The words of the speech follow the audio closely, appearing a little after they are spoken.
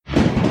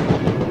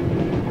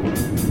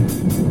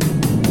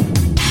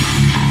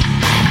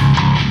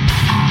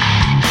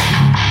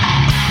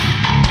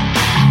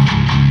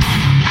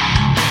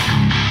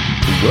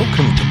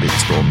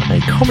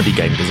comedy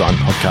game design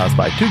podcast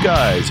by two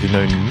guys who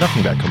know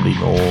nothing about comedy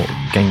nor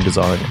game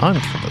design. I'm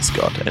Trevor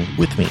Scott, and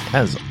with me,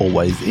 as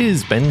always,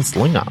 is Ben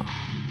Slinger.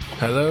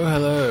 Hello,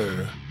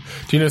 hello.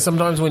 Do you know,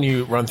 sometimes when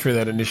you run through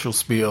that initial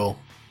spiel,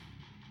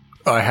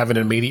 I have an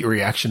immediate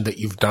reaction that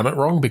you've done it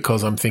wrong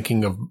because I'm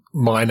thinking of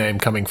my name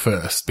coming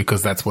first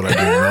because that's what I do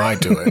when I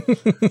do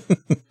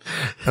it.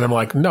 And I'm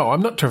like, no,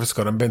 I'm not Trevor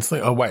Scott, I'm Ben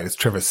Slinger. Oh, wait, it's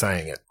Trevor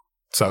saying it.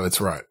 So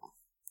it's right.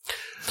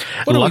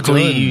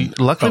 Luckily,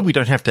 we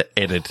don't have to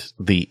edit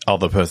the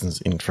other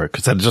person's intro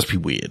because that'd just be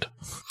weird.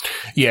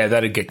 Yeah,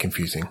 that'd get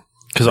confusing.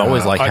 Because I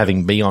always like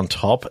having me on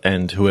top,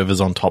 and whoever's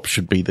on top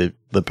should be the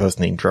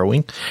person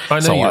introing. I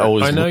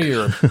know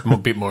you're a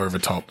bit more of a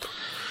top.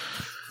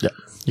 Yeah,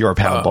 you're a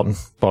power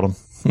bottom.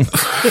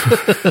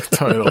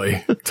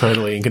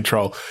 Totally in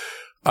control.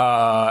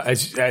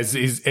 As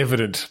is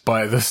evident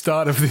by the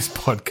start of this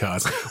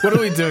podcast. What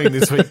are we doing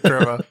this week,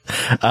 Trevor?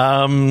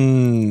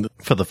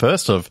 For the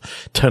first of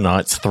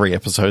tonight's 3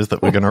 episodes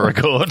that we're going to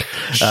record,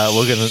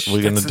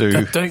 we're going to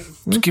do.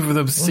 Don't give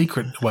them a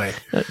secret away.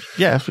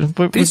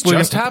 This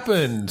just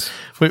happened.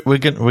 We're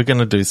going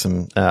to do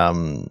some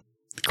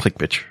click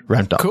pitch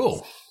ramped up.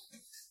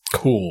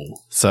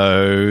 Cool.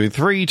 So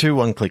 3, 2,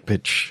 1, click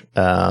pitch.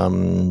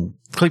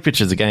 Click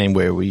pitch is a game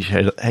where we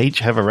each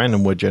have a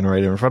random word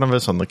generator in front of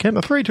us on the count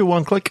of 3, 2,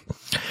 1, click.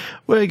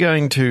 We're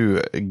going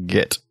to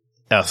get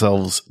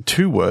ourselves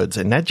 2 words,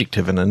 an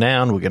adjective and a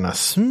noun. We're going to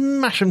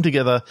smash them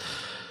together,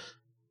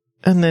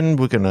 and then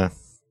we're going to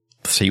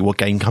see what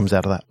game comes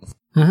out of that.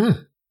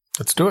 Mm-hmm.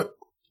 Let's do it.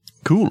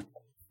 Cool.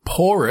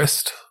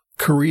 Poorest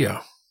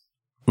career.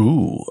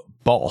 Ooh,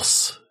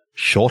 boss.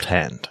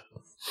 Shorthand.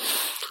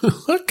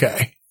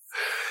 Okay.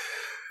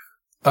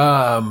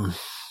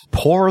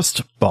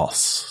 Poorest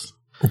boss.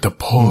 The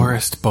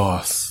poorest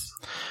boss.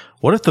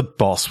 What if the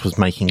boss was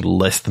making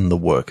less than the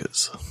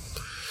workers?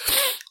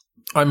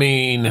 I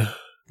mean,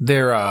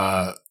 there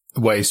are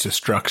ways to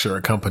structure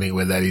a company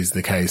where that is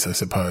the case, I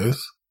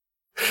suppose.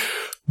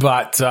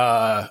 But,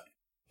 I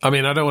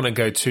mean, I don't want to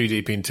go too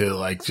deep into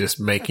like just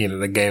making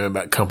it a game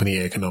about company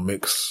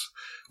economics.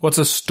 What's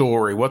a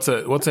story? What's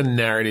a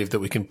narrative that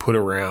we can put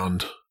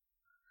around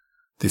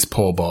this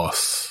poor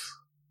boss?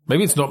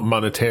 Maybe it's not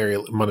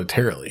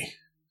monetarily.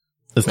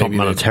 It's maybe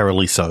not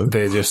monetarily so.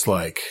 They're just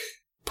like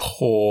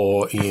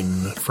poor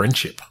in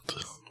friendship.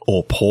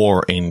 Or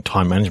poor in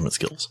time management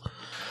skills.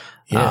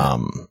 Yeah.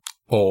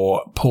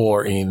 Or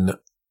poor in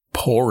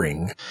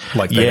pouring.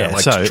 Like they don't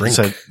like to drink.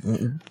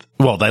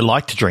 Well, they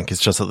like to drink. It's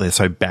just that they're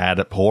so bad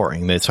at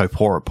pouring. They're so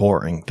poor at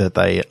pouring that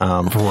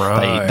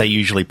they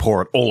usually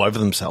pour it all over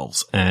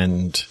themselves.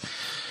 And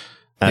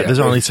there's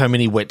only so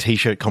many wet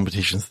t-shirt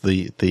competitions.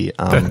 They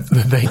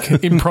can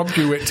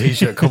impromptu wet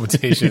t-shirt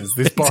competitions.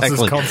 This boss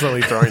is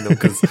constantly throwing them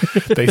because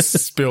they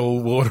spill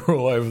water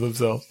all over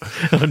themselves.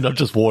 Not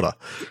just water.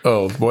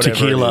 Oh, whatever.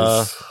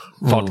 Tequila,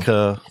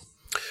 vodka.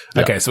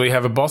 Yeah. Okay, so we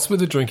have a boss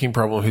with a drinking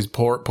problem who's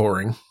poor at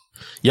pouring.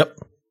 Yep.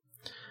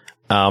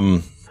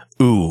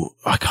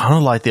 I kind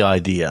of like the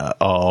idea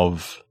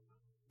of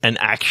an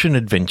action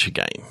adventure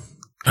game.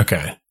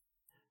 Okay.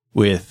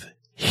 With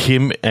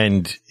him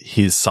and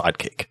his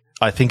sidekick.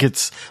 I think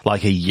it's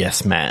like a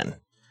yes man.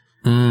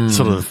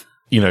 Sort of,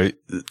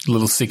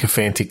 little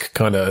sycophantic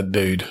kind of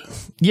dude.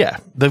 Yeah.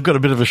 They've got a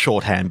bit of a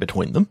shorthand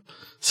between them.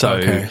 So,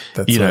 okay.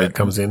 That's where it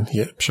comes in.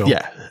 Yeah, sure.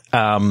 Yeah.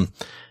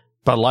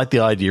 But I like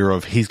the idea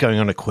of he's going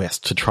on a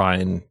quest to try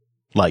and,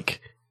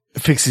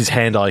 fix his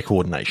hand-eye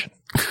coordination.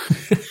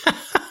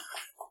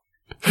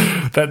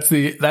 That's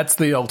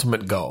the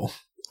ultimate goal.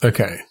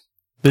 Okay.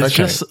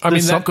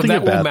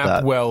 That will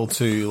map well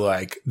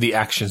to, the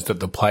actions that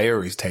the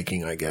player is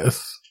taking, I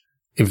guess.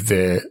 If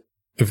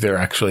they're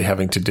actually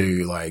having to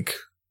do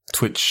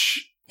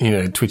twitchy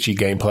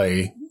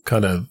gameplay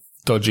kind of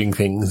dodging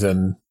things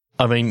and.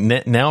 I mean,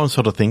 now I'm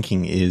sort of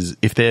thinking is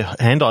if their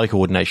hand-eye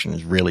coordination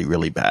is really,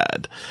 really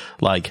bad,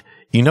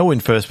 in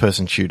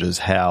first-person shooters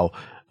how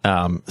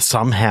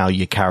somehow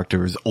your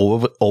character is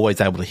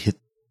always able to hit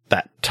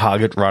that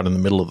target right in the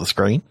middle of the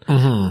screen.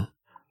 Mm-hmm.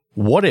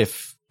 What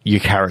if your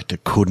character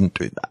couldn't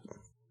do that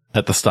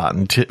at the start,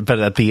 but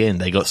at the end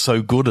they got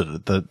so good at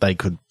it that they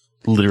could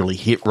literally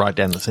hit right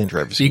down the center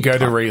every single time. You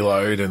go to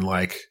reload and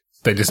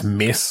they just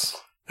miss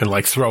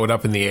and throw it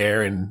up in the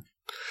air and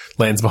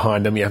lands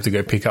behind them. You have to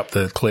go pick up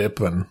the clip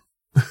and.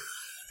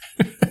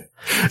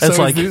 It's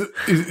so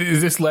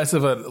is this less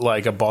of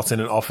a boss in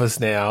an office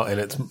now, and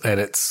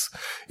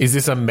is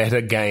this a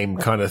meta game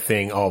kind of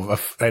thing of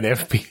an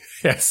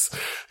FPS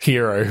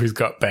hero who's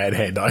got bad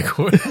hand-eye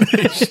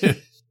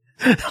coordination?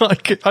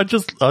 I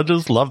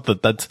just love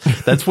that.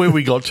 That's where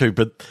we got to.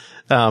 But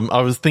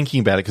I was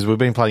thinking about it because we've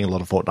been playing a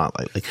lot of Fortnite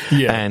lately.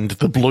 Yeah. And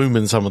the bloom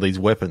in some of these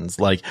weapons,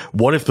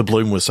 what if the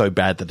bloom was so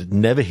bad that it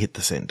never hit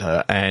the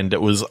center, and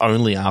it was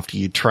only after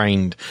you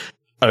trained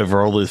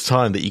over all this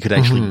time that you could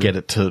actually get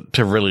it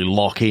to really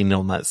lock in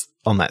on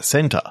that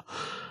center.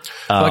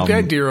 The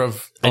idea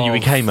of you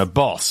became a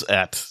boss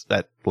at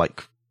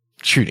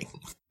shooting.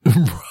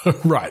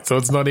 Right. So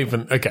it's not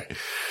even okay.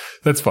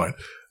 That's fine.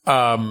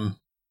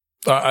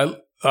 I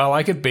I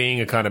like it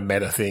being a kind of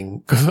meta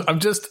thing, because I'm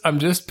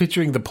just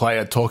picturing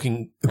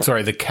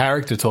the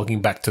character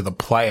talking back to the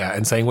player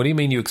and saying, "What do you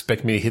mean you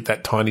expect me to hit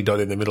that tiny dot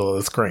in the middle of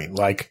the screen?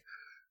 Like,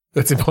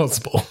 that's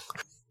impossible."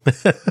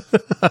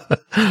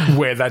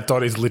 Where that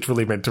dot is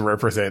literally meant to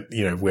represent,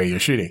 where you're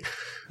shooting.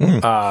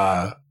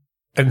 And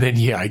then,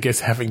 I guess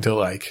having to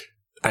like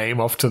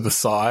aim off to the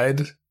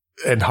side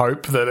and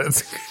hope that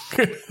it's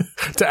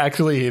to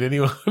actually hit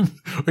anyone,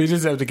 or you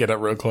just have to get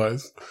up real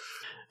close.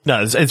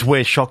 No, it's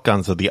where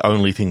shotguns are the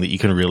only thing that you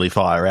can really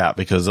fire out,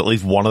 because at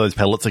least one of those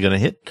pellets are going to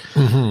hit.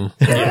 Mm-hmm.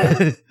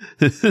 Yeah.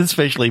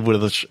 Especially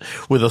with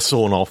a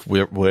sawn off,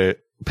 where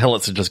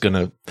pellets are just going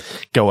to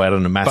go out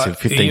in a massive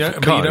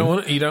 15-foot cone.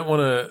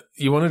 But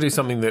you want to do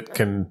something that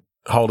can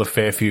hold a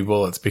fair few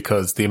bullets,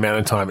 because the amount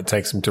of time it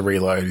takes them to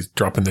reload is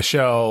dropping the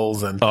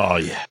shells and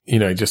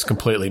just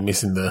completely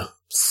missing the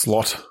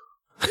slot.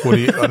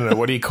 I don't know,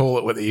 what do you call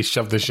it when you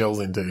shove the shells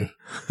into?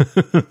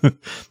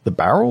 The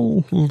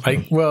barrel?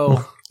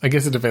 I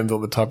guess it depends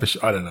on the type of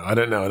I don't know. I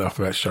don't know enough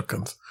about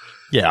shotguns.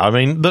 Yeah, I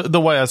mean, the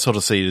way I sort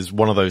of see it is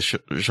one of those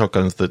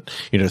shotguns that,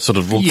 sort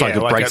of looks like it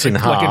breaks in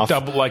half.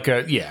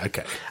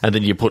 Okay. And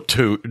then you put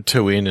two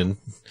in and,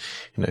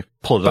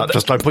 pull it up.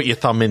 Just don't put your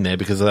thumb in there,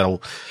 because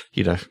that'll,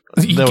 there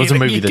was a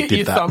movie that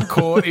did that. Your thumb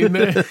caught in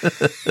there.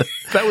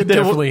 That would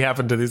definitely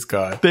happen to this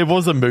guy. There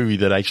was a movie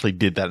that actually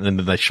did that, and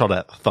then they shot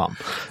out the thumb.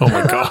 Oh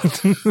my God.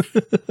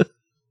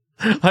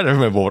 I don't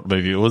remember what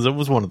movie it was. It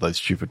was one of those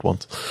stupid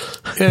ones.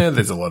 Yeah,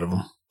 there's a lot of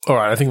them. All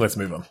right, I think let's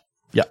move on.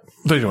 Yeah.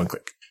 3, 2, 1,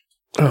 click.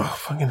 Oh,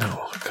 fucking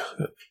hell.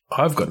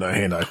 I've got no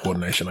hand-eye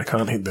coordination. I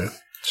can't hit the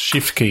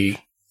shift key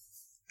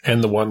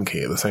and the 1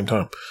 key at the same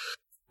time.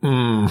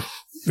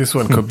 This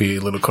one could be a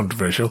little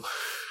controversial.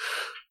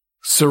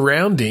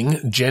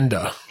 Surrounding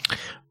gender.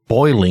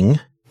 Boiling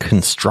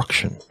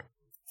construction.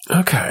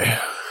 Okay.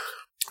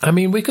 I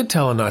mean, we could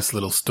tell a nice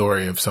little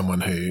story of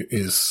someone who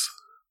is,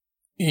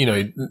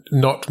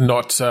 not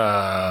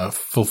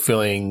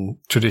fulfilling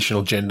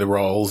traditional gender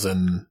roles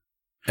and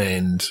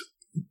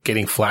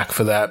getting flack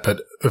for that,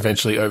 but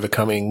eventually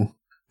overcoming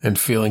and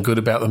feeling good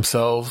about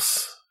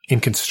themselves in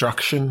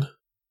construction.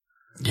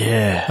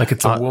 Yeah. Like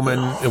it's a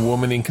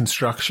woman in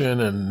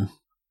construction, and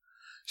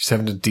she's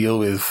having to deal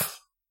with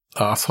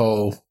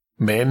asshole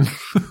men.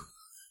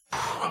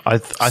 I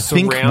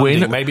think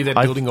maybe they're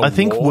building a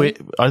wall.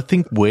 I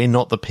think we're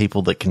not the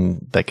people that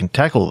can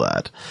tackle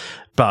that.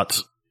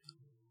 But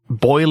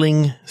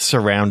boiling,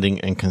 surrounding,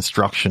 and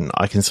construction,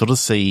 I can sort of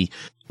see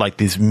like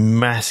this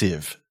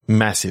massive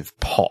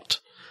pot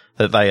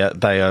that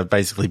they are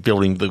basically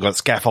building. They've got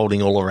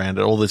scaffolding all around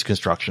it, all this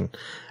construction.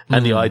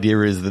 And the idea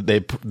is that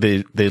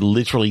they're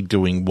literally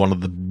doing one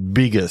of the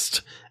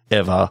biggest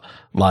ever,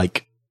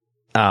 like,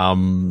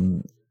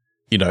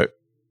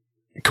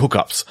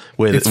 cook-ups.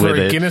 It's for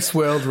a Guinness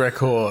World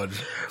Record.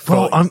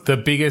 The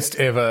biggest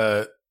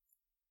ever.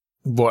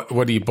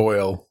 What do you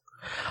boil?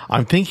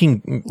 I'm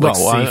thinking,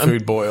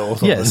 seafood boil.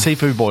 Yeah,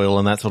 seafood boil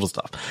and that sort of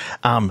stuff.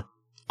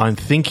 I'm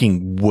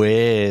thinking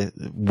where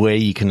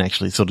you can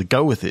actually sort of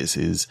go with this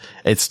is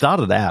it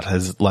started out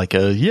as like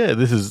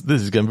this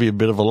is going to be a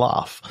bit of a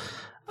laugh.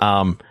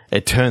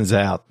 It turns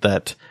out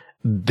that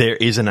there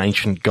is an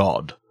ancient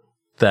god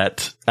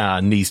that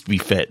needs to be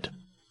fed.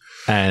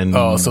 And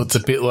so it's a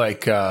bit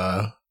like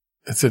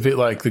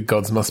the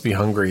gods must be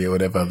hungry or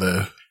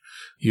whatever.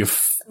 You're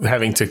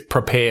having to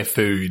prepare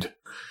food.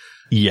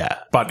 Yeah.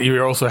 But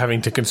you're also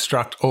having to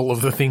construct all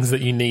of the things that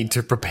you need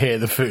to prepare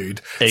the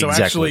food. Exactly. So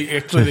actually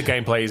the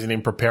gameplay isn't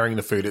in preparing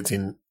the food,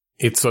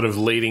 it's sort of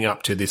leading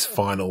up to this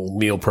final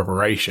meal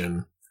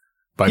preparation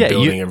by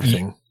building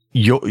everything.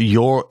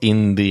 You're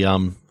in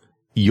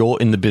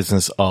the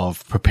business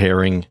of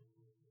preparing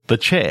the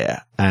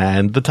chair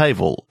and the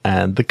table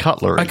and the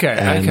cutlery.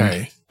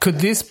 Okay. Could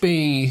this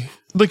be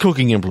the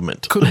cooking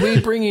implement? Could we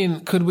bring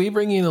in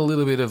a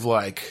little bit of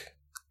like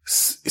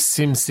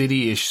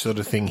SimCity-ish sort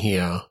of thing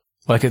here?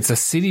 Like it's a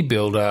city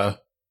builder,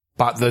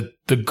 but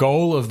the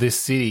goal of this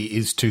city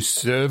is to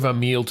serve a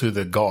meal to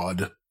the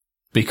god,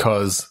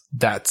 because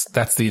that's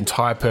the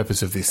entire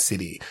purpose of this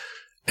city.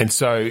 And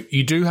so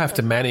you do have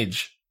to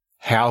manage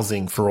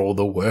housing for all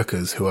the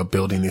workers who are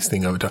building this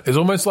thing over time. It's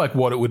almost like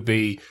what it would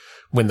be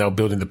when they were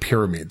building the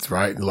pyramids,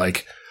 right?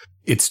 Like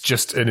it's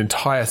just an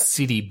entire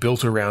city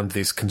built around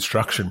this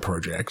construction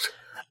project.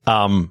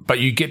 But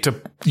you get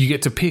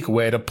to pick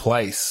where to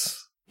place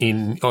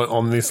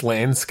on this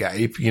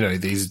landscape,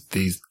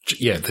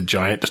 the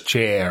giant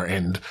chair,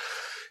 and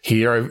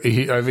over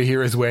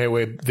here is where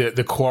we're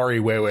the quarry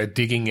where we're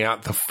digging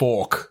out the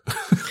fork,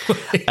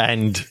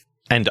 and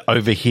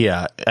over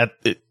here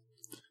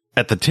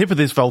at the tip of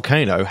this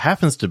volcano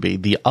happens to be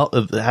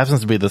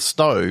the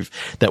stove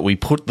that we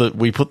put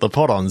the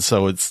pot on,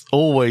 so it's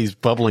always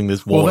bubbling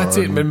this water. Well, that's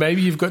it. But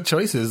maybe you've got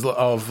choices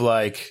of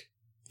like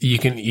you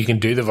can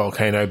do the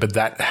volcano, but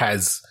that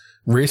has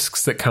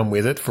risks that come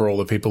with it for all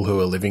the people who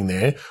are living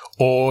there,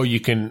 or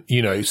you can,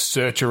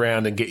 search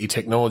around and get your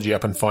technology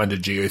up and find a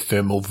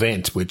geothermal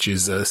vent, which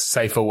is a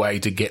safer way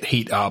to get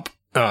heat up.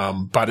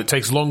 But it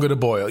takes longer to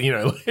boil,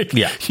 Yeah.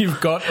 You've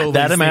got all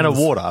that these amount things.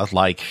 of water,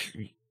 like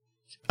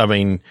I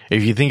mean,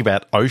 if you think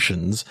about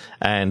oceans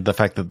and the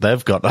fact that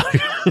they've got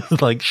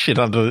like shit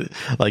under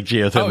like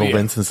geothermal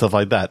vents and stuff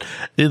like that,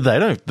 they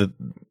don't, that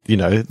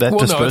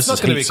disperses no, it's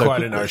not going to be so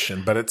quite quickly. an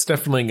ocean, but it's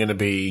definitely going to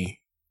be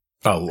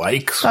a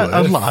lake.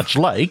 A large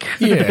lake.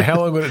 Yeah, how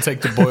long would it take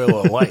to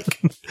boil a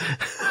lake?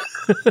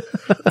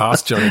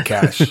 Ask Johnny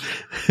Cash.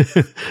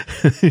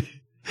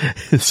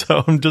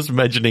 So I'm just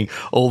imagining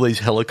all these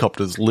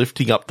helicopters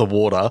lifting up the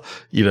water,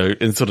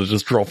 and sort of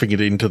just dropping it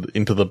into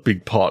the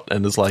big pot,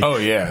 and it's like,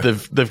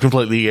 they've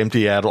completely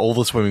emptied out all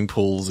the swimming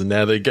pools, and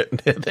now they're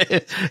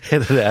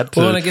headed out.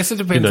 Well, and I guess it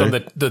depends on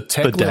the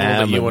tech level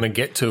that you and want to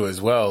get to as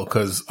well.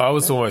 Because I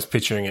was almost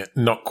picturing it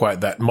not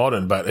quite that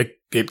modern, but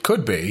it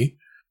could be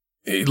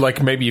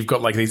like maybe you've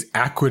got like these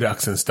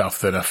aqueducts and stuff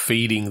that are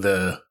feeding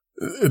the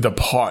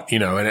pot,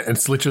 and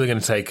it's literally going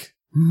to take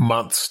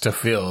months to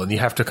fill, and you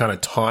have to kind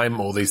of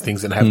time all these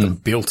things and have them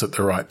built at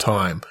the right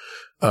time.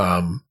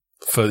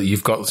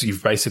 You've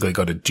basically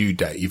got a due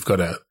date. You've got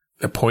a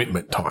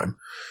appointment time.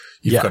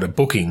 You've got a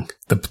booking.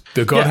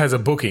 The god has a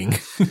booking.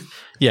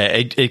 Yeah,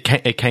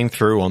 it came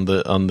through on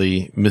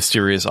the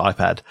mysterious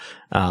iPad.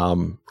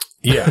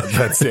 Yeah,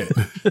 that's it.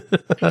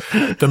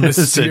 The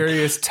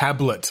mysterious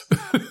tablet.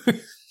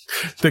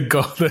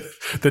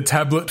 The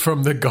tablet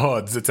from the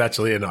gods. It's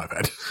actually an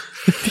iPad.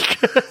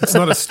 It's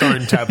not a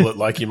stone tablet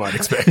like you might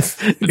expect.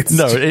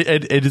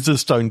 It is a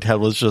stone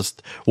tablet. It's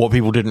just what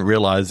people didn't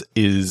realize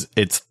is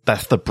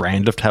that's the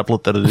brand of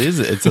tablet that it is.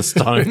 It's a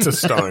stone. It's a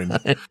stone.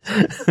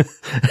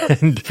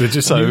 And they're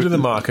just new to the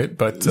market,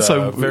 but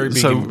very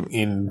big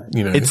in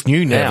it's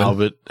new now,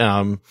 heaven.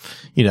 but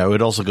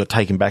it also got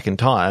taken back in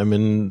time,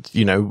 and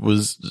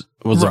was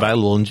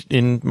available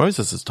in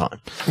Moses'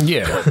 time.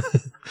 Yeah.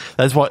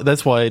 That's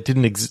why it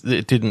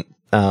didn't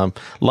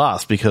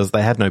last, because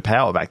they had no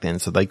power back then,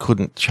 so they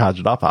couldn't charge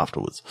it up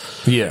afterwards.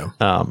 Yeah.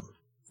 Now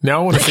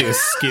I want to see a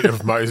skit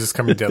of Moses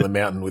coming down the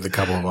mountain with a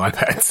couple of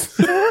iPads.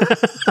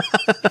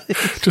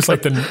 Just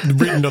like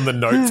written on the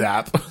Notes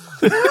app.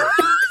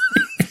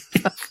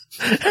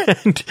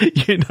 And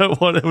you know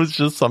what? It was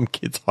just some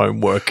kid's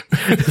homework.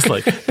 It's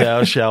like,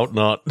 thou shalt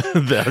not,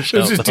 thou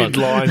shalt just not. did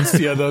lines.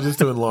 Yeah, they're just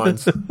doing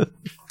lines.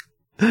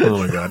 Oh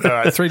my God. All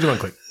right, 3, 2, 1,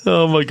 click.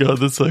 Oh my God,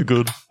 that's so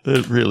good.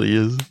 It really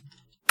is.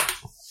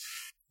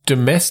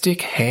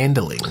 Domestic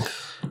handling.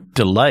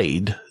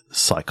 Delayed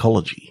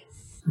psychology.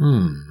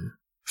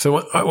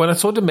 So when I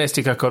saw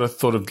domestic, I kind of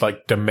thought of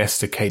like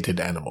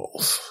domesticated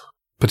animals,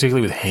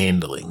 particularly with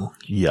handling.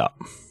 Yeah.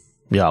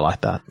 Yeah, I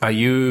like that. Are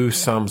you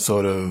some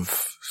sort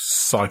of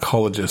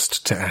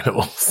psychologist to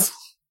animals?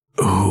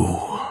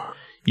 Ooh.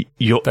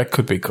 That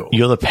could be cool.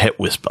 You're the pet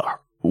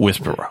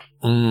whisperer.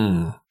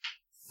 Kind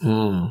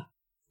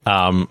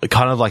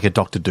of like a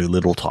Dr.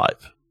 Dolittle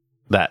type,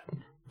 that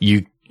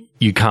you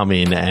come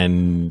in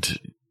and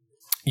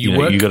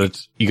you got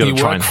to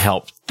try and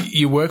help.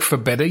 You work for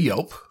Better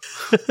Yelp,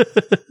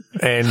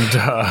 and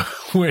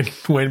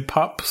when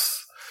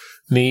pups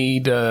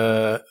need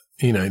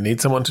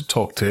someone to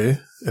talk to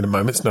at a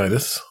moment's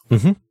notice,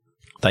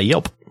 they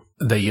yelp.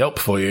 They yelp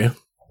for you.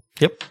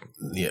 Yep.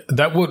 Yeah,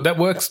 that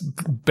works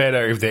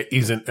better if there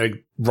isn't a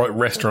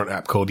restaurant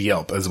app called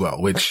Yelp as well,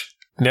 which,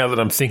 now that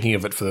I'm thinking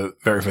of it for the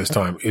very first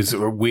time, is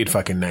a weird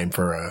fucking name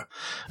for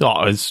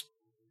it's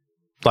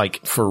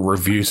like for a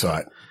review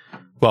site.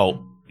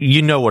 Well,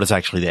 you know what it's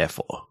actually there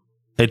for.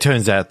 It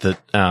turns out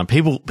that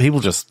people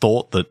just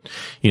thought that,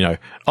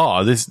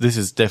 this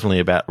is definitely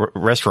about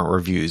restaurant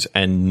reviews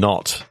and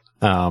not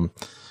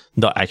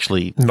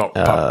actually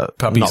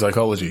puppy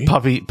psychology.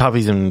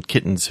 Puppies and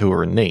kittens who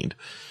are in need.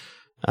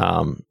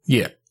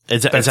 Yeah,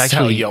 it's that's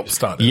actually how Yelp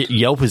started.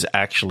 Yelp is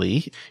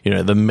actually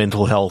the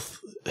mental health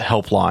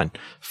helpline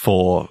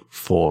for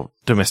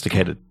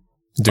domesticated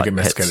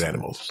pets.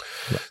 Animals.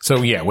 Yeah.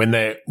 So yeah, when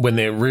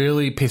they're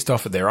really pissed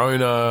off at their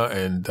owner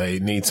and they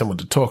need someone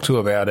to talk to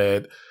about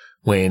it,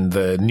 when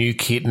the new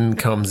kitten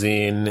comes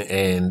in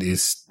and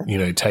is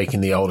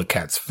taking the older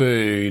cat's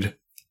food,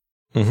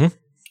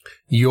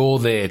 you're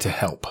there to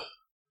help.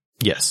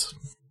 Yes,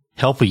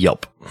 help or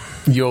Yelp.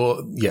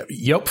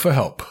 Yelp for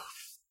help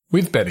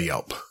with Better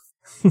Yelp.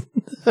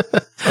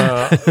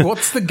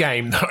 What's the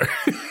game though?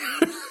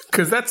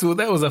 Because that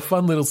was a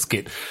fun little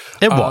skit.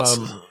 It was.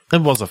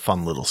 It was a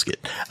fun little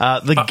skit.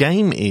 The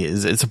game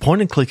it's a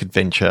point-and-click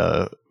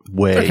adventure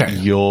where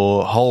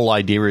your whole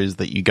idea is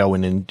that you go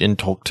in and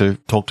talk to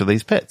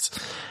these pets.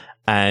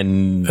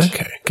 And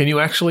can you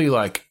actually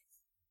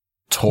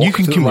talk? You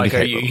can to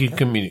communicate. You can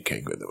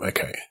communicate with them.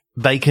 Okay,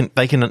 they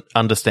can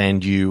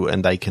understand you,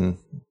 and they can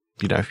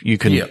you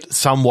can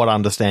somewhat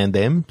understand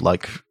them,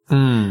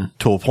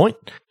 to a point.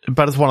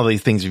 But it's one of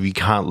these things, if you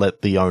can't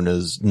let the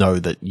owners know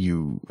that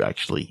you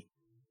actually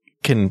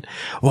can.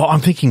 Well, I'm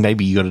thinking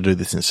maybe you got to do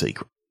this in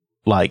secret.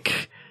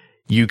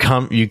 You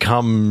come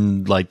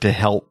to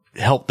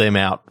help them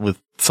out with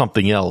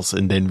something else,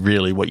 and then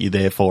really what you're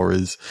there for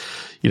is,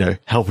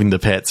 helping the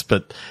pets.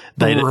 But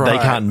they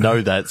can't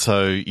know that,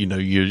 so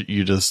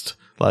you just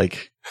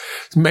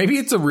maybe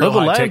it's a real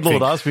the high tech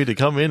landlord thing. asked me to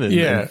come in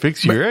and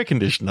fix your air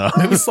conditioner.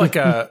 Maybe it's like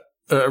a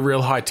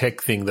real high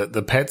tech thing that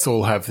the pets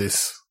all have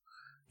this.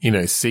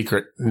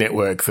 secret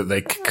network that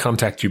they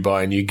contact you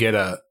by, and you get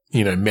a,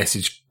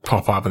 message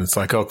pop up, and it's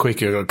like, oh,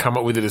 quick, you've got to come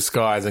up with a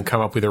disguise and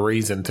come up with a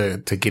reason to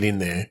get in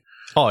there.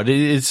 Oh,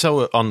 it's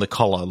so on the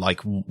collar,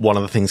 like one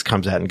of the things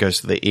comes out and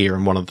goes to the ear,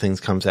 and one of the things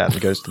comes out and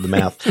goes to the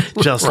mouth,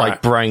 just Right.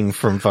 like Brain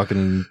from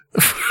fucking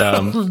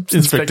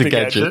Inspector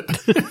Gadget.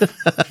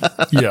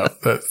 Yeah,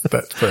 that's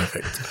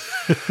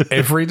perfect.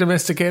 Every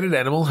domesticated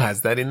animal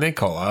has that in their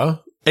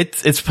collar.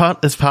 It's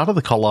part of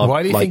the collar.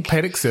 Why do you think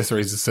pet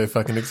accessories are so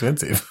fucking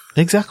expensive?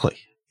 Exactly.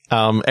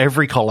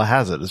 Every collar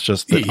has it. It's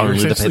just that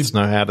only the pets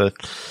know how to.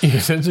 You're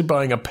essentially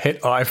buying a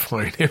pet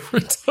iPhone every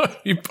time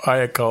you buy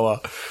a collar.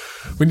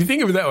 When you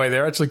think of it that way,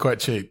 they're actually quite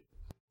cheap.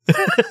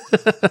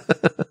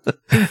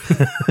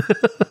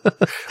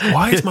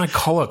 Why does my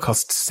collar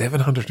cost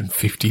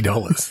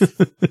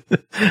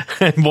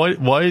 $750? And why?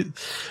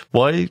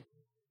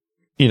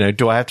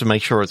 Do I have to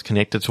make sure it's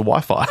connected to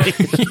Wi-Fi?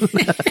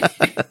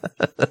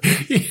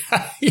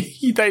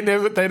 They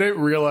don't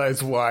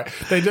realize why.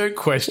 They don't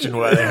question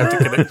why they have to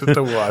connect it to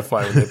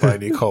Wi-Fi when they buy a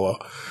new collar.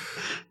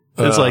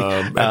 It's like,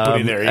 and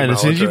put in their email and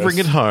as soon as you address. bring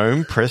it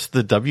home, press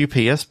the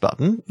WPS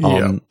button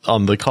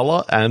on the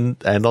collar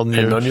and on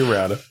your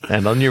router.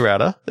 And on your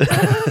router.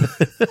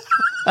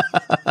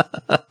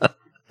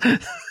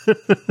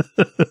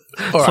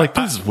 It's like,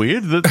 this is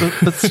weird.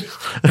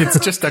 It's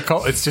just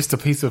it's just a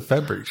piece of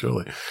fabric,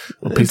 surely,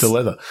 or a piece of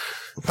leather.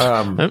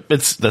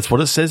 That's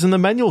what it says in the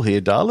manual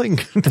here, darling.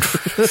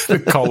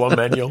 The collar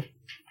manual.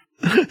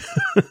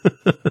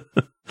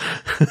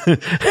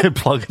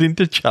 Plug it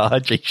into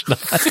charge each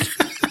night.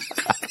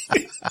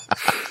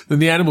 Then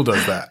the animal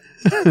does that.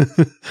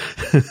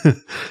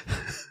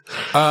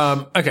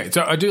 Okay,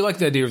 so I do like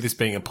the idea of this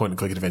being a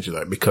point-and-click adventure,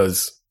 though,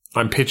 because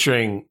I'm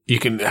picturing you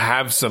can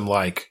have some,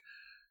 like,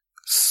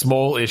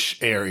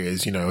 small-ish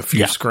areas, a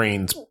few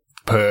screens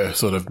per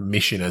sort of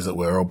mission, as it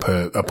were, or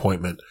per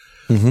appointment.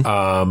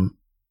 Mm-hmm.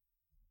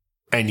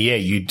 And,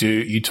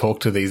 you talk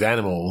to these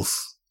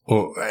animals,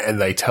 and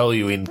they tell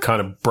you in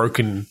kind of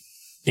broken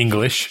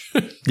English.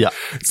 Yeah.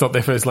 It's not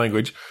their first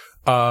language.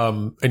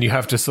 And you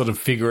have to sort of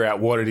figure out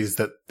what it is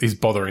that is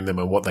bothering them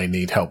and what they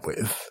need help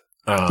with.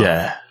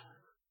 Yeah.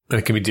 And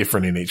it can be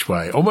different in each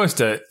way.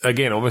 Almost a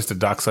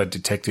dark side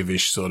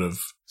detective-ish sort of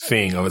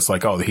thing. I was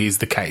like, oh, here's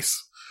the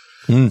case.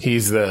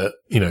 Here's the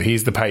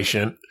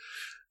patient.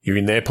 You're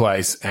in their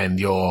place and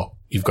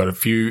you've got a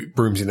few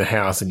rooms in the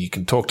house and you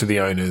can talk to the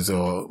owners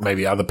or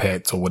maybe other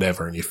pets or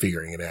whatever, and you're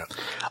figuring it out.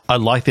 I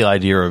like the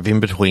idea of in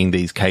between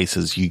these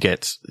cases, you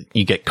get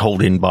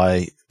called in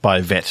by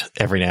a vet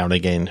every now and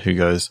again who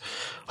goes,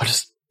 I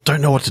just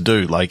don't know what to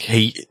do. Like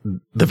the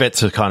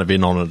vets are kind of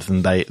in on it,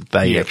 and they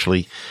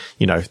actually,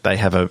 they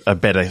have a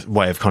better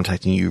way of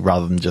contacting you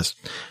rather than just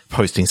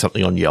posting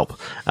something on Yelp,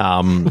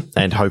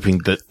 and hoping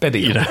that, better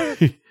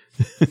Yelp.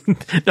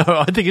 No,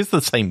 I think it's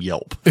the same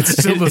Yelp. It's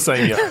still the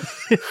same Yelp.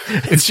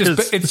 It's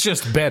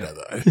just better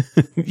though.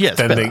 Yes,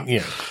 better.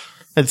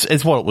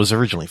 It's what it was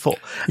originally for.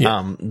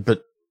 Yeah.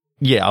 But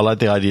yeah, I like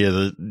the idea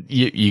that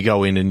you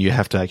go in and you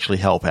have to actually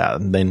help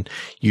out, and then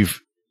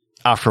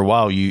after a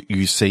while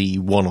you see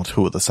one or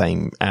two of the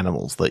same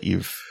animals that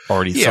you've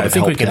already sort of I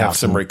think we helped can out have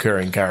some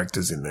recurring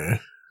characters in there.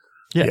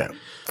 Yeah,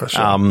 for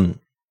sure.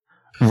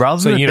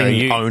 Rather than it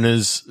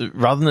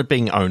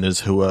being owners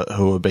who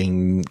are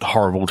being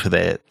horrible to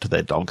their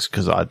dogs,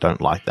 because I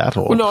don't like that.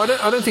 Or well, no, I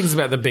don't think it's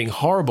about them being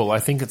horrible. I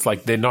think it's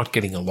like they're not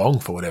getting along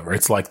for whatever.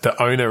 It's like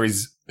the owner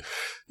is,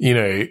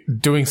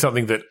 doing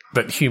something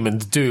that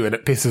humans do, and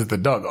it pisses the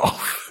dog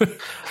off.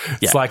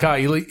 It's like,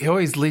 he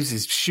always leaves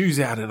his shoes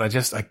out, and I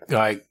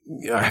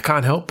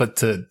can't help but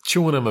to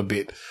chew on him a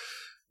bit,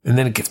 and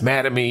then it gets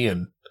mad at me,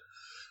 and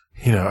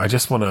I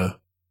just want to.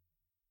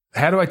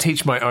 How do I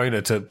teach my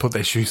owner to put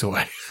their shoes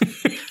away?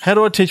 How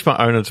do I teach my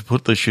owner to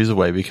put their shoes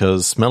away?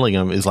 Because smelling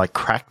them is like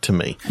crack to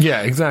me.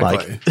 Yeah,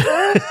 exactly.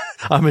 Like,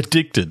 I'm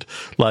addicted.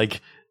 Like,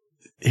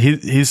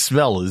 his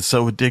smell is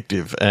so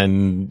addictive,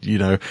 and,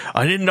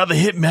 I need another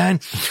hit,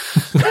 man.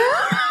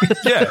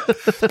 Yeah,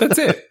 that's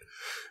it.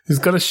 He's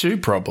got a shoe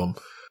problem.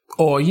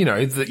 Or,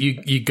 that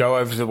you go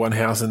over to one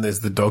house and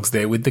there's the dogs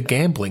there with the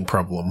gambling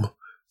problem,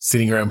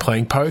 sitting around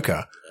playing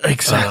poker.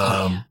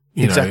 Exactly.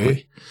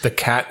 Exactly. The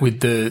cat with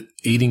the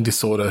eating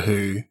disorder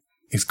who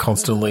is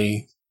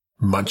constantly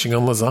munching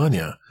on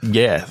lasagna.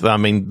 Yeah. I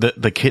mean,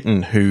 the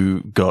kitten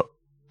who got,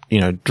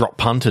 drop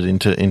punted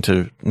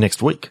into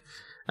next week,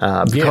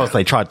 because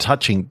they tried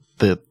touching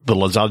the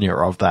lasagna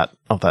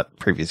of that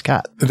previous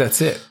cat.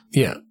 That's it.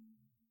 Yeah.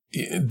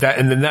 And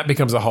then that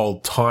becomes a whole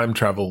time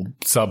travel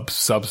sub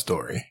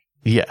story.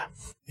 Yeah.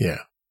 Yeah.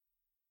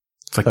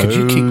 It's like, could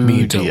you kick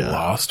me into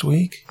last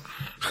week?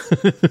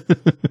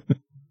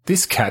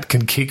 This cat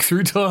can kick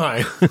through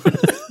time.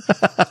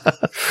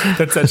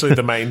 That's actually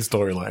the main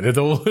storyline. It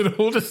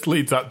all just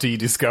leads up to you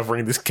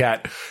discovering this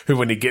cat who,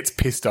 when he gets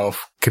pissed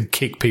off, can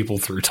kick people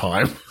through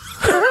time.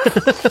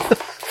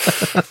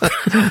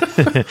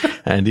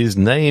 And his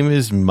name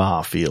is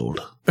Marfield.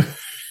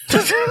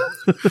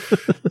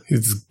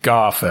 It's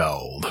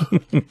Garfield.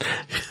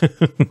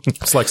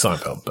 It's like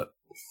Seinfeld, but...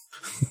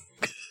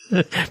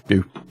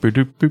 Boo, boo,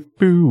 boo, boo,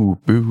 boo,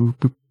 boo,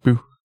 boo,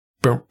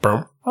 Boom,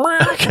 boom.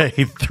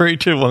 Okay, 3,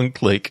 2, 1,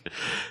 click.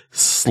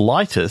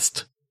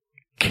 Slightest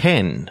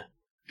Ken.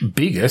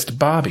 Biggest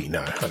Barbie.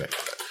 No, I don't.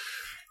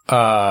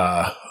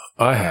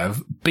 I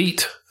have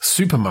beat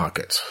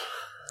supermarket.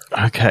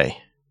 Okay.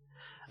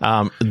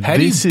 How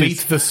do you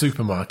beat the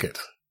supermarket?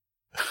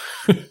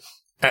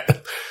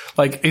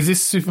 Like, is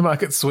this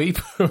Supermarket Sweep?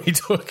 Are we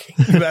talking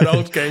that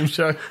old game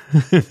show?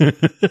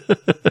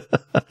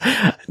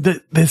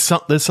 There's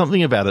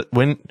something about it.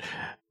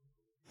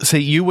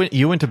 You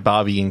went to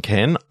Barbie and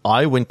Ken.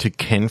 I went to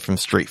Ken from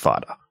Street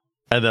Fighter,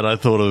 and then I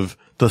thought of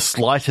the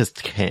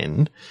slightest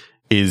Ken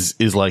is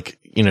like,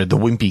 you know, the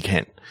wimpy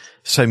Ken.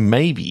 So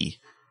maybe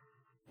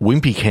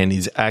wimpy Ken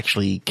is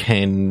actually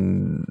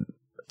Ken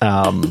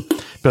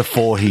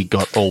before he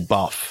got all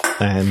buff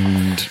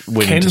and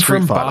went Ken into Street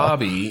from Fighter.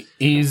 Barbie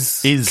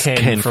is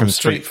Ken from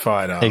Street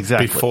Fighter,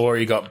 exactly, before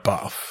he got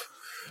buff.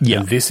 Yeah,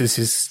 and this is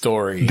his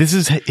story. This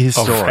is his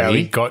story of how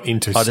he got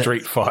into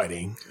street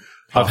fighting.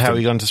 Of how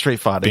he got into street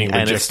fighting,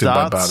 and it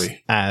starts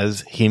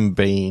as him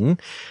being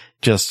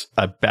just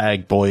a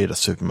bag boy at a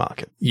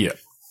supermarket. Yeah.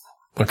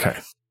 Okay.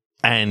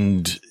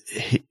 And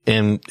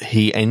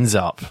he ends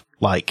up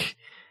like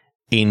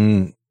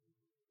in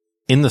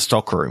the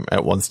stockroom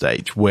at one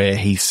stage where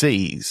he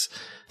sees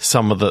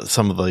some of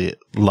the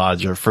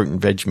larger fruit and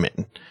veg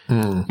men,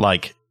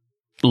 like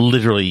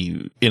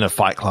literally in a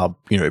fight club,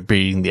 you know,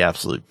 beating the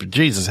absolute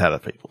bejesus out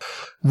of people.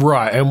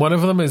 Right. And one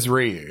of them is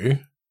Ryu.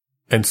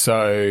 And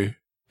so,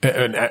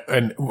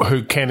 and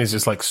who Ken is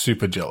just like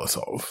super jealous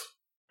of.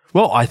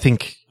 Well, I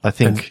think,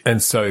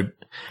 and so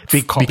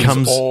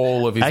becomes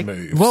all of his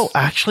moves. Well,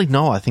 actually,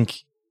 no, I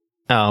think,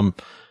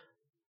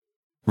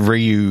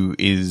 Ryu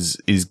is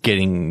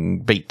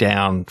getting beat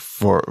down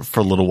for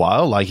a little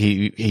while. Like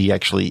he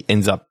actually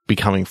ends up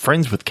becoming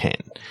friends with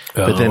Ken,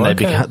 but then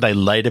they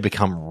later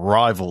become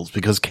rivals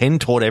because Ken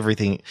taught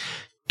everything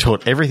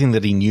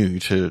that he knew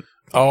to.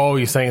 Oh,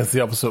 you're saying it's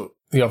the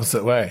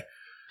opposite way.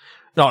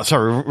 No,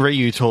 sorry,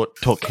 Ryu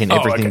taught Ken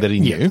everything that he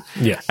knew.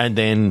 Yeah. And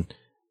then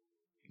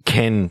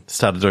Ken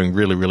started doing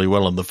really, really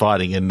well in the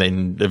fighting, and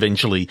then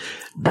eventually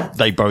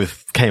they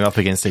both came up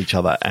against each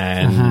other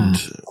and,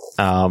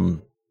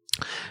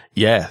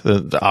 yeah,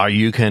 are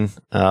you Ken?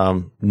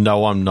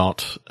 No, I'm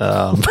not.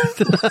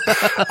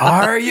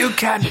 Are you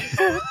Ken?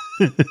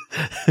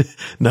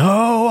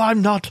 No,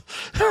 I'm not.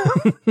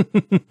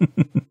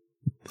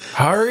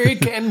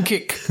 Hurricane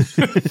kick.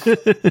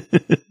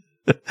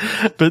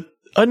 But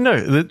I don't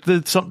know.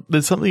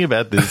 There's something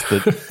about this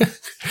that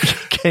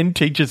Ken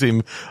teaches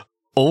him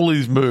all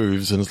his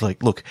moves, and it's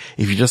like, look,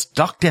 if you just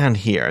duck down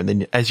here, and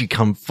then as you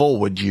come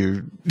forward,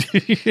 you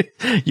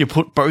you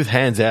put both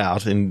hands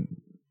out and.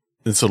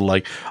 It's sort of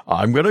like,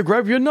 I'm going to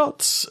grab your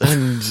nuts.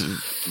 And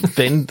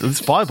then this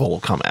fireball will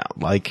come out.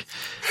 Like,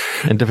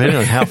 and depending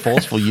on how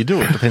forceful you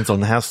do it, depends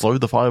on how slow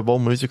the fireball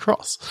moves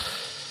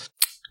across.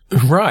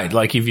 Right.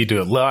 Like if you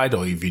do it light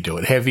or if you do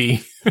it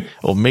heavy.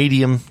 Or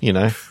medium, you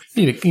know.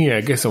 Yeah,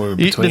 I guess somewhere in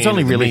between. There's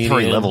only really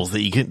 3 levels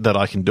that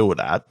I can do it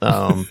at.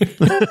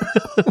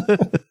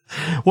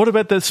 What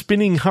about that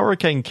spinning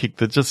hurricane kick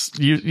that just,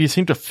 you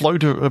seem to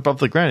float above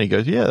the ground? He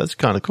goes, yeah, that's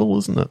kind of cool,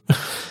 isn't it?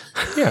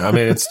 Yeah, I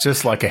mean, it's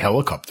just like a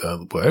helicopter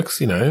works,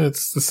 you know,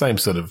 it's the same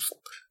sort of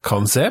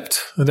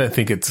concept. I don't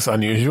think it's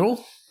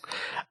unusual.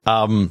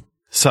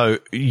 So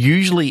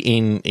usually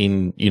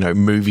in, you know,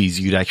 movies,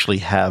 you'd actually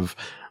have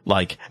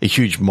like a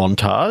huge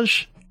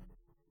montage,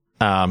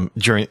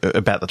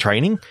 about the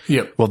training.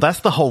 Yep. Well, that's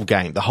the whole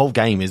game. The whole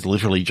game is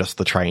literally just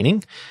the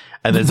training,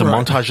 and there's a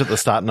montage at the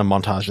start and a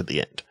montage at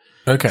the end.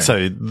 Okay.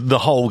 So the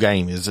whole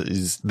game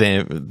is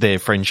their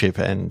friendship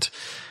and,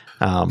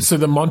 so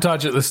the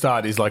montage at the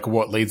start is like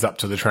what leads up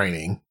to the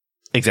training.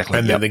 Exactly.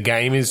 And then the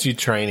game is you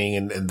training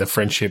and the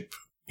friendship,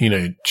 you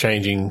know,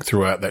 changing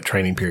throughout that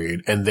training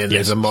period. And then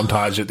there's a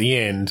montage at the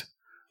end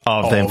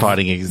of them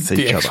fighting against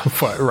each other.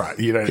 Fight. Right.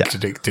 You don't have to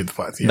do the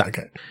fights. Yeah, no.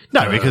 Okay.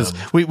 No, because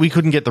we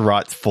couldn't get the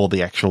rights for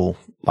the actual,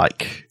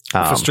 like,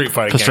 for Street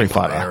Fighter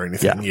or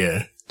anything.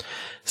 Yeah.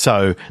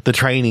 So the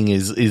training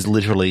is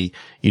literally,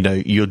 you know,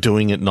 you're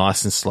doing it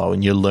nice and slow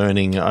and you're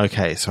learning,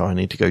 okay, so I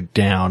need to go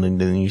down,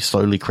 and then you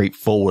slowly creep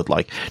forward.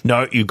 Like,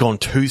 no, you've gone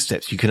 2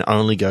 steps. You can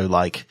only go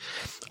like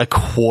a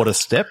quarter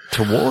step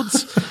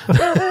towards.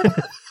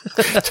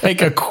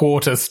 Take a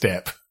quarter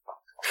step.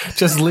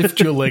 Just lift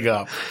your leg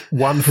up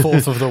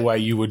 1/4 of the way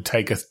you would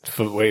take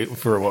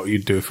for what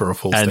you'd do for a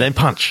full step. And then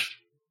punch.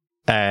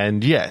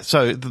 And yeah,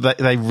 so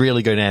they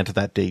really go down to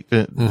that deep.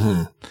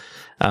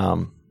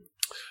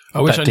 I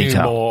wish I knew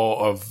more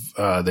of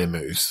their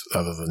moves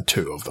other than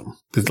 2 of them.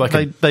 There's like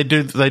they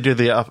do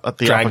the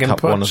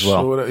uppercut one as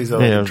well. I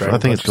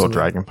think it's called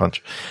Dragon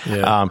Punch.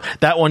 Yeah.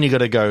 That one you got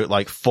to go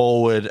like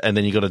forward, and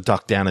then you got to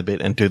duck down a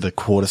bit and do the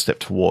quarter step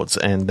towards,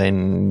 and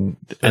then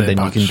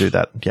you can do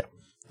that. Yeah.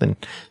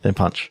 Then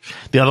punch.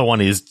 The other one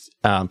is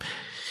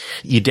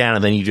you're down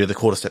and then you do the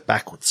quarter step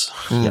backwards.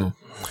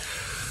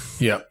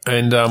 Yeah.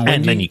 And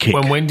then you kick.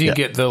 When do you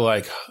get the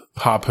like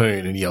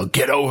harpoon and yell,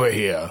 "Get over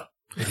here"?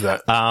 Is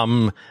that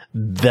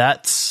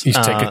that's you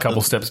take a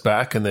couple steps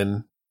back and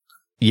then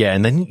Yeah,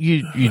 and then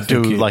you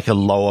do like a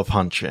lower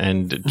punch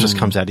and it just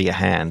comes out of your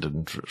hand.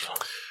 And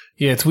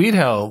yeah, it's weird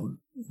how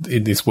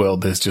in this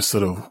world there's just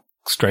sort of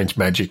strange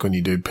magic when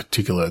you do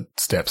particular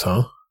steps,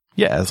 huh?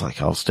 Yeah, it's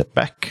like, I'll step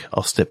back.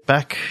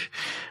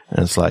 And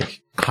it's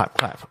like, clap,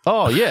 clap.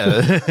 Oh,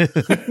 yeah.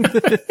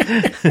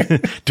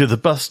 Do the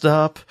bus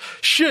stop.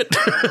 Shit.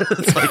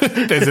 It's like,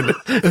 there's a bus.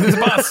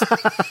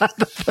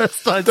 The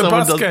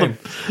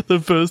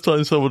first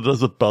time someone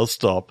does a bus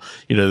stop,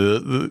 you know,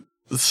 the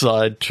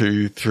side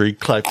 2, 3,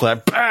 clap,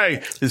 clap,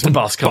 bang! This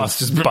bus comes.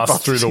 Just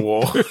busts through the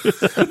wall.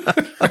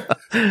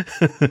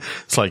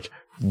 It's like,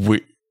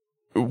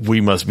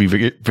 we must be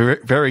very,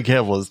 very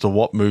careful as to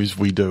what moves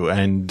we do.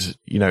 And,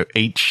 you know,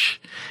 each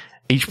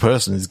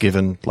person is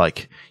given,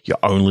 like, you're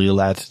only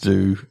allowed to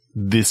do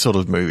this sort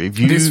of move.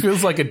 This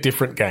feels like a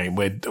different game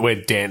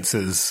where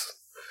dancers.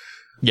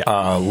 Yeah.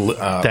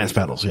 Dance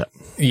battles, yeah.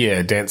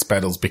 Yeah, dance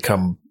battles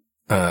become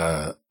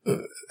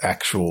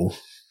actual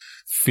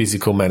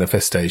physical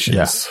manifestations.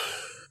 Yeah.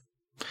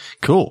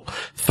 Cool.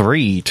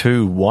 3,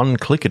 2, 1,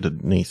 click it,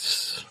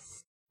 Denise.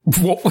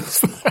 What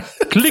was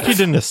that?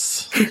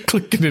 Clickedness.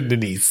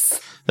 Clickedness.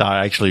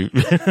 I actually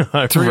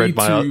I've read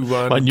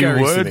my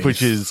new word,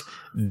 which is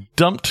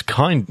dumped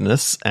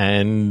kindness,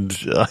 and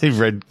I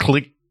read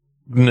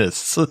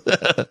clickness.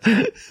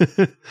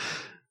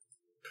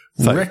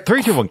 So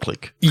 3, 2, 1,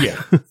 click.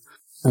 Yeah.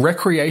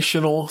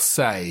 Recreational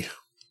say.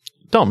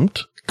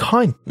 Dumped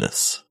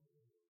kindness.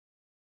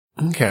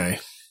 Okay.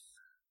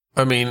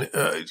 I mean,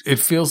 it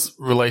feels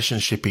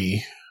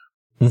relationship-y.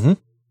 Mm-hmm.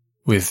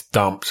 With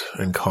dumped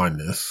and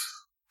kindness.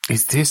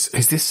 Is this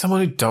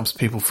someone who dumps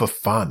people for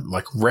fun?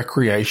 Like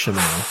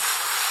recreational?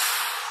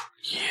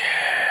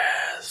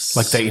 Yes.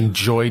 Like they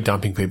enjoy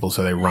dumping people,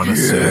 so they run a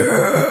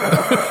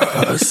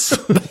service.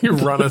 They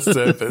run a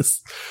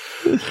service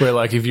where,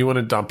 like, if you want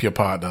to dump your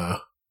partner,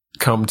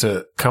 come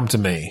to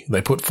me.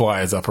 They put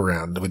flyers up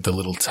around with the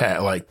little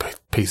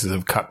pieces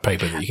of cut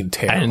paper that you can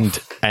tear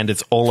off. And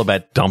it's all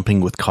about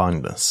dumping with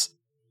kindness.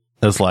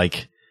 It's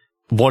like,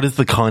 what is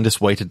the kindest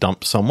way to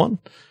dump someone?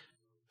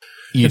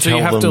 You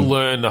have to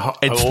learn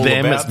it's all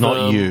them, about it's not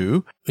them.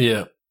 you.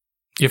 Yeah.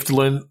 You have to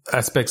learn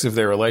aspects of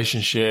their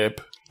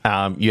relationship.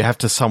 You have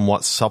to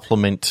somewhat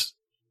supplement,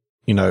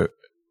 you know,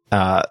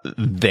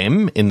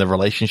 them in the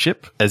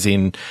relationship, as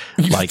in,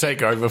 like,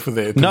 take over for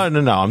their. No.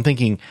 I'm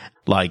thinking,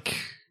 like,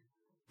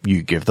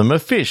 you give them a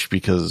fish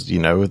because, you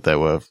know, they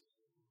were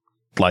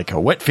like a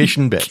wet fish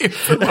in bed.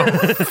 Give them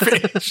a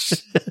fish.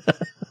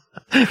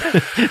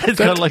 It's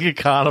kind of like a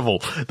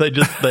carnival. They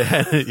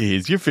had,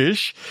 here's your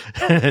fish,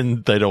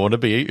 and they don't want to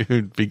be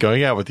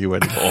going out with you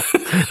anymore.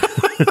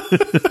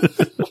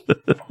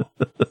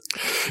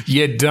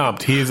 You're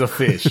dumped. Here's a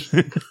fish.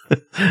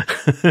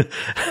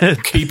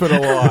 Keep it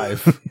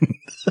alive.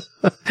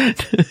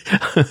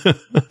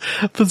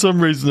 For some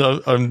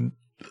reason,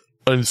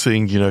 I'm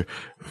seeing, you know,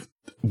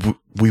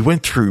 we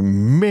went through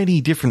many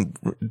different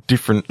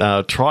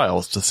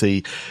trials to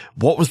see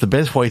what was the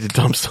best way to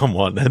dump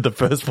someone, and the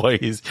first way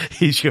is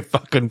here's your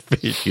fucking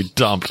fish, you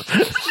dumped.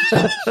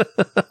 I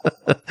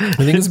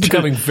think it's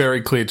becoming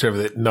very clear,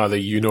 Trevor, that neither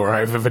you nor I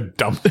have ever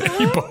dumped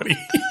anybody.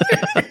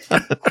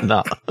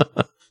 No.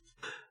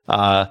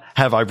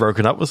 Have I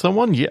broken up with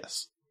someone?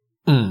 Yes.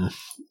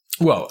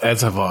 Well,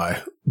 as have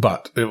I,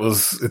 but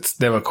it's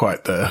never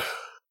quite the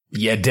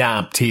you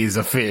dumped, here's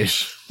a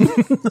fish. All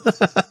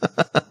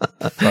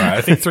right,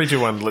 I think 3, 2,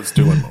 1, let's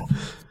do one more.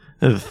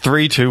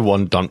 3, 2,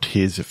 1, dumped,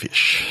 here's a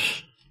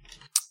fish.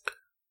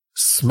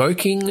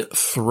 Smoking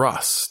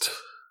thrust.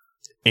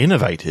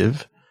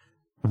 Innovative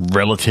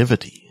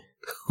relativity.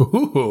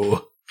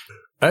 Ooh.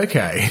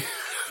 Okay.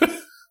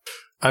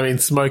 I mean,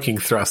 smoking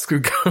thrust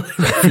could go in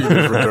a few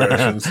different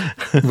directions,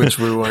 which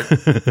we won't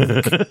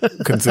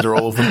consider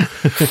all of them.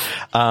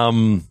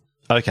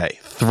 Okay.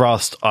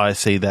 Thrust, I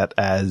see that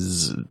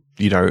as,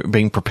 you know,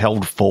 being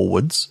propelled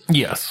forwards.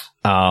 Yes.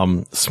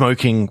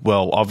 Smoking,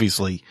 well,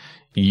 obviously,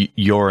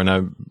 you're in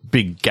a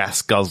big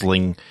gas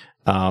guzzling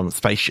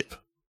spaceship.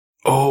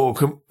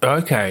 Oh,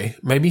 okay.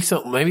 Maybe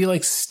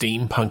like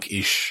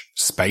steampunk-ish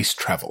space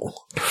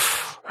travel.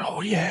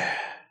 Oh, yeah.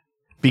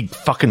 Big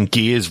fucking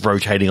gears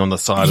rotating on the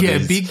side of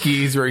it. Yeah, big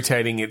gears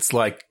rotating. It's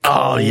like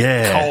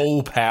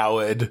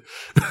coal-powered.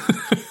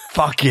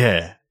 Fuck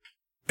yeah.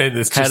 And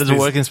it's just how does it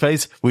work in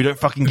space? We don't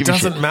fucking give a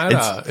shit.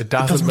 It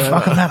doesn't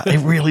fucking matter. It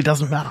really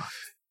doesn't matter.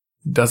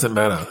 Doesn't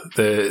matter.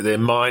 They're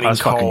mining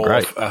coal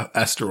off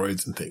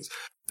asteroids and things.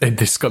 And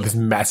they've got this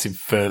massive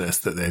furnace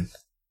that they're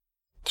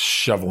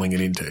shoveling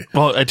it into.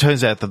 Well, it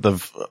turns out that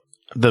they've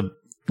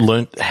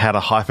learnt how to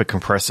hyper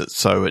compress it,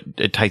 so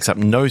it takes up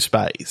no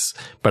space,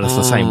 but it's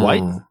the same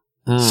weight.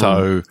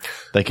 So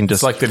they can just...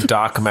 It's like the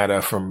dark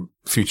matter from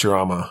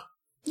Futurama.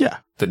 Yeah.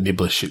 That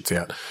Nibbler shoots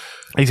out.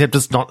 Except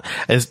it's not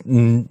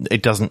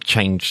it doesn't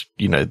change,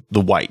 you know,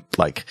 the weight.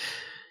 Like,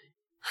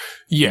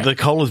 yeah, the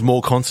coal is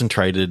more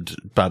concentrated,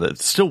 but it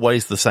still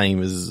weighs the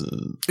same as.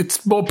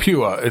 It's more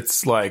pure.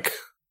 It's like,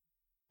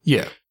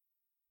 yeah,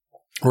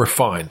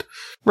 refined.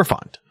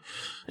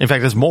 In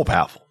fact, it's more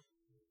powerful.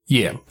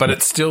 Yeah, but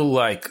it's still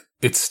like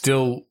it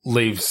still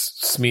leaves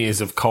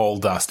smears of coal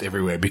dust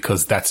everywhere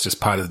because that's just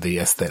part of the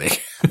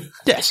aesthetic.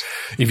 Yes.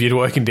 If you're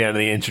working down in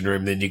the engine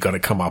room, then you've got to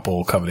come up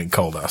all covered in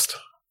coal dust.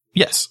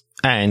 Yes.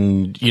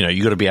 And,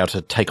 you got to be able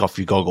to take off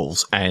your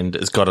goggles and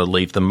it's got to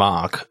leave the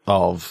mark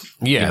of...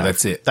 Yeah,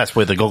 that's it. That's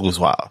where the goggles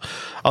are.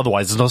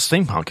 Otherwise, it's not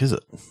steampunk, is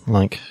it?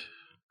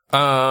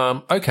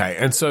 Okay.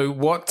 And so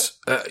what,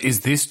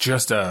 is this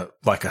just a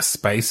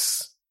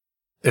space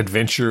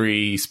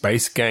adventure-y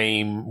space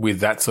game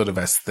with that sort of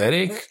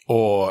aesthetic?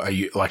 Or are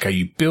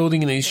you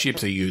building these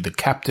ships? Are you the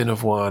captain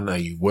of one? Are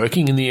you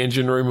working in the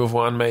engine room of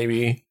one,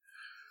 maybe?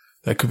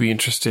 That could be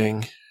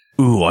interesting.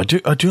 Ooh, I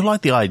do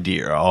like the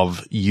idea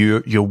of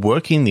you're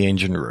working in the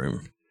engine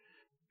room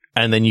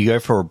and then you go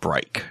for a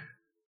break.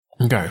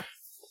 Okay.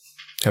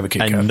 Have a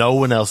Kit Kat. And no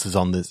one else is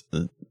on this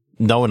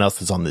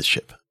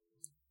ship.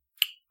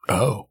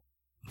 Oh.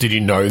 Did you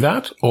know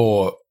that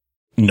or?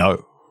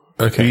 No.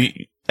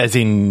 Okay. As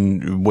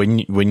in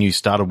when you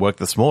started work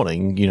this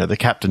morning, the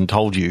captain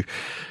told you,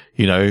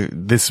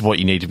 this is what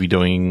you need to be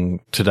doing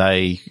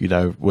today,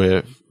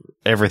 where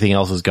everything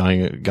else is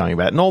going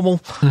about normal.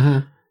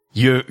 Mm-hmm.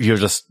 You're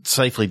just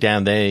safely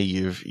down there.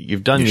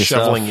 You've done your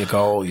shoveling stuff. your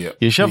coal. Yeah,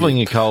 you're shoveling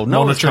your coal.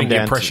 No monitoring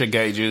your pressure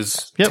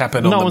gauges. Yep,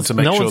 tapping on them to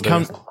make sure.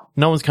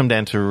 No one's come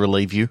down to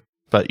relieve you,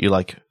 but you're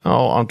like,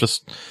 oh,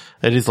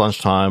 it is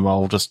lunchtime.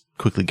 I'll just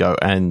quickly go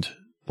and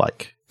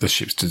the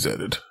ship's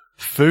deserted.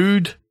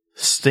 Food,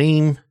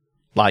 steam,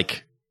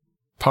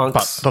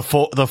 punks. But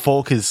the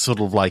fork is sort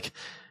of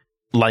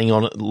laying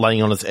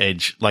on its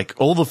edge.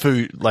 All the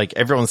food,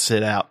 everyone's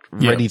set out,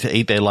 ready to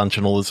eat their lunch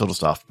and all this sort of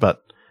stuff,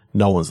 but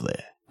no one's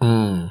there.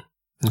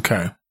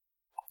 Okay.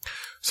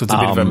 So it's a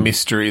bit of a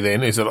mystery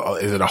then. Is it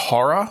a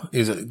horror?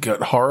 Is it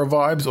got horror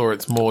vibes or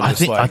it's more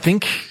just I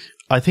think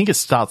it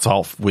starts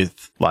off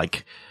with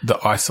the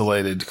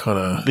isolated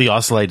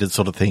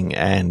sort of thing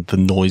and the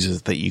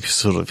noises that you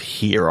sort of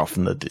hear off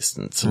in the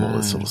distance and all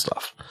this sort of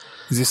stuff.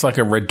 Is this like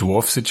a Red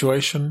Dwarf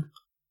situation?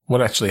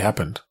 What actually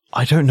happened?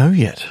 I don't know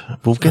yet.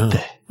 We'll get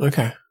there.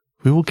 Okay.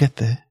 We will get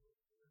there.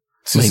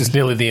 So this is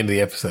nearly the end of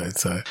the episode,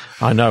 so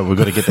I know we've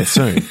got to get there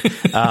soon.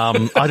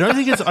 I don't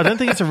think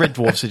it's a Red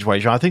Dwarf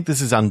situation. I think this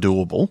is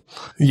undoable.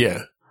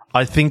 Yeah.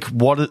 I think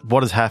what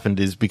has happened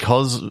is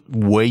because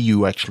where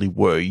you actually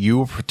were, you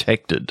were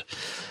protected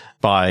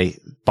by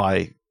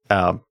the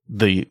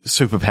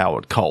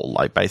superpowered coal,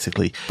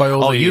 basically. By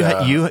all you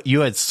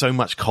had so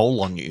much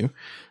coal on you,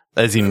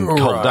 as in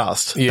coal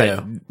dust,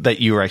 that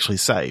you were actually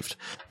saved.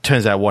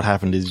 Turns out what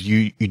happened is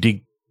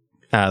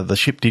the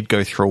ship did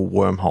go through a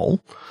wormhole.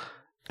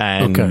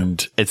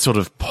 And it sort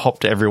of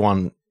popped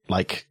everyone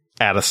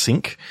out of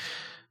sync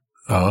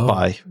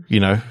by,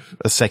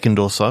 a second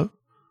or so.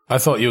 I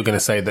thought you were going to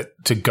say that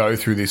to go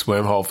through this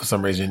wormhole for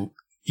some reason,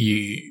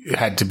 you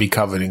had to be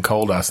covered in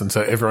coal dust. And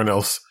so everyone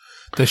else,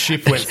 the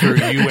ship went through,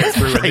 you went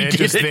through, and they're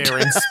just there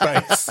in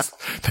space.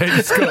 They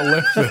just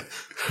got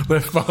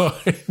left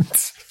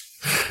behind.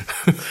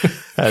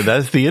 And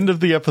that's the end of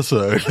the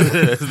episode.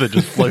 They're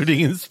just floating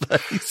in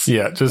space.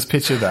 Yeah, just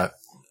picture that.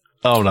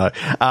 Oh no.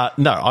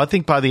 No, I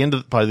think by the end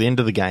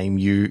of the game,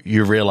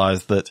 you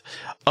realize that,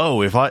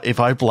 if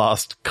I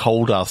blast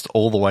coal dust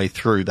all the way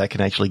through, that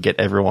can actually get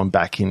everyone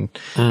back in.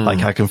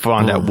 I can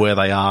find out where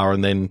they are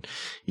and then,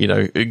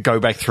 go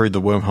back through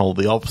the wormhole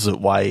the opposite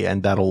way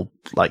and that'll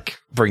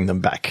bring them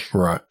back.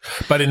 Right.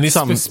 But in this,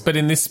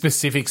 this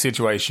specific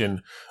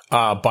situation,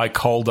 by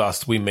coal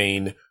dust, we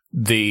mean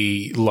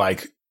the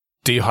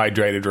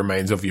dehydrated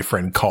remains of your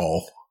friend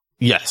Cole.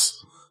 Yes.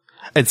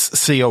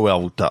 It's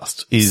COL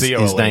dust. His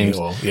name.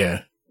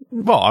 Yeah.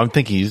 Well, I'm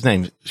thinking his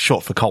name's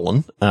short for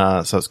Colin,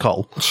 so it's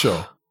Cole.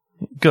 Sure.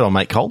 Good on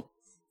mate Cole.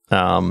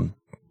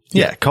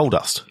 Coal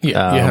dust.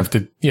 Yeah, you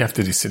have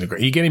to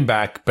disintegrate. You get him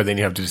back, but then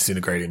you have to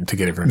disintegrate him to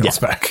get everyone else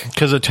back.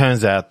 Because it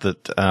turns out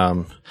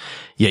that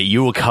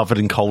you were covered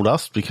in coal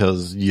dust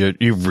because you're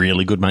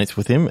really good mates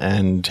with him,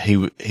 and he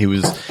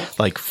was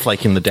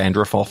flaking the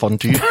dandruff off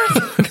onto you.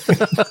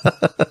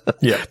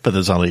 Yeah, but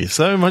there's only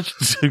so much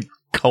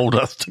coal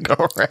dust to go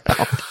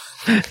around.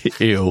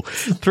 Ew.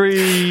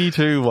 3,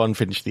 2, 1,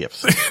 finish the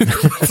episode.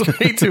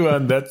 3, 2,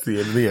 1, that's the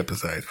end of the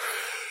episode.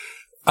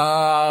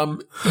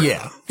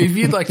 If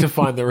you'd like to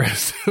find the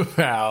rest of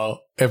our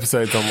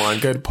episodes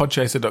online, go to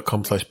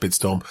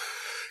podchaser.com/bitstorm.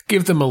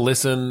 Give them a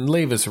listen,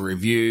 leave us a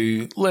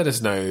review, let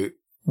us know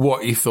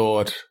what you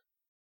thought.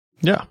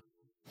 Yeah.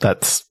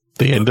 That's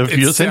the end of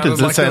your sentence.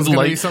 It sounds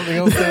like something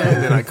else there,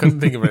 and then I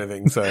couldn't think of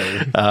anything. So,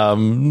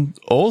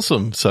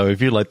 awesome. So,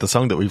 if you like the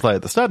song that we play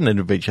at the start and end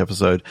of each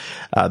episode,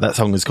 that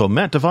song is called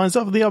 "Matt Defines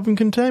Up the Album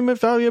Containment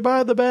Failure"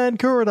 by the band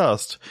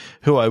Dust,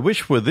 who I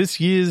wish were this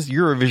year's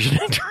Eurovision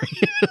entry.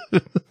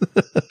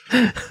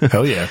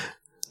 Hell yeah!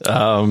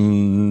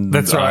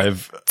 That's right.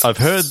 I've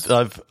heard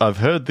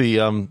the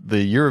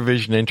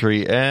Eurovision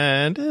entry,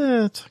 and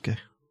it's okay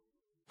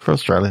for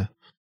Australia.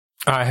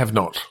 I have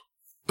not.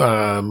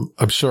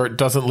 I'm sure it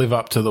doesn't live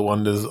up to the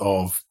wonders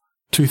of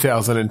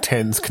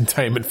 2010's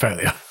containment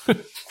failure.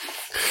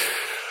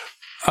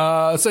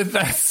 So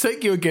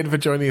thank you again for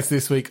joining us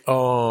this week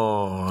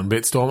on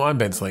Bitstorm. I'm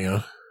Ben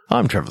Slinger.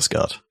 I'm Trevor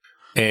Scott.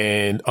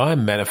 And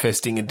I'm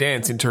manifesting a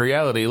dance into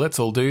reality. Let's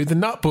all do the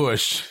nut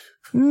bush.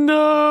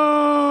 No!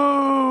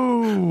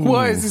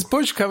 Why is this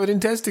bush covered in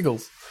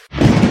testicles?